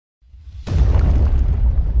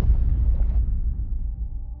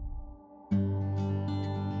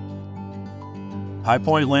High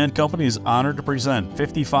Point Land Company is honored to present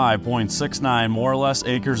 55.69 more or less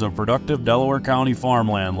acres of productive Delaware County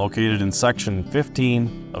farmland located in Section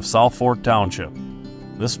 15 of South Fork Township.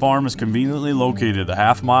 This farm is conveniently located a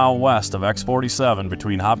half-mile west of X47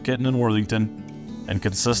 between Hopkinton and Worthington and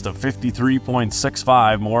consists of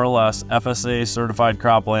 53.65 more or less FSA certified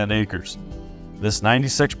cropland acres. This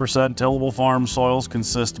 96% tillable farm soils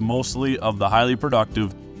consist mostly of the highly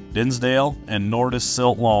productive Dinsdale and Nordness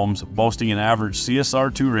silt loams, boasting an average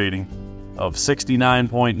CSR2 rating of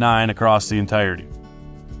 69.9 across the entirety.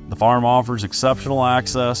 The farm offers exceptional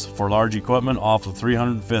access for large equipment off of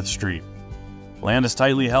 305th Street. Land is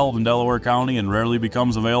tightly held in Delaware County and rarely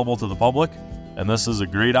becomes available to the public, and this is a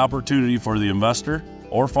great opportunity for the investor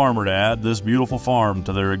or farmer to add this beautiful farm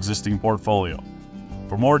to their existing portfolio.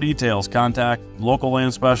 For more details, contact local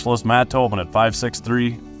land specialist Matt Tobin at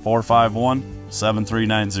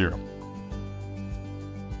 563-451-7390.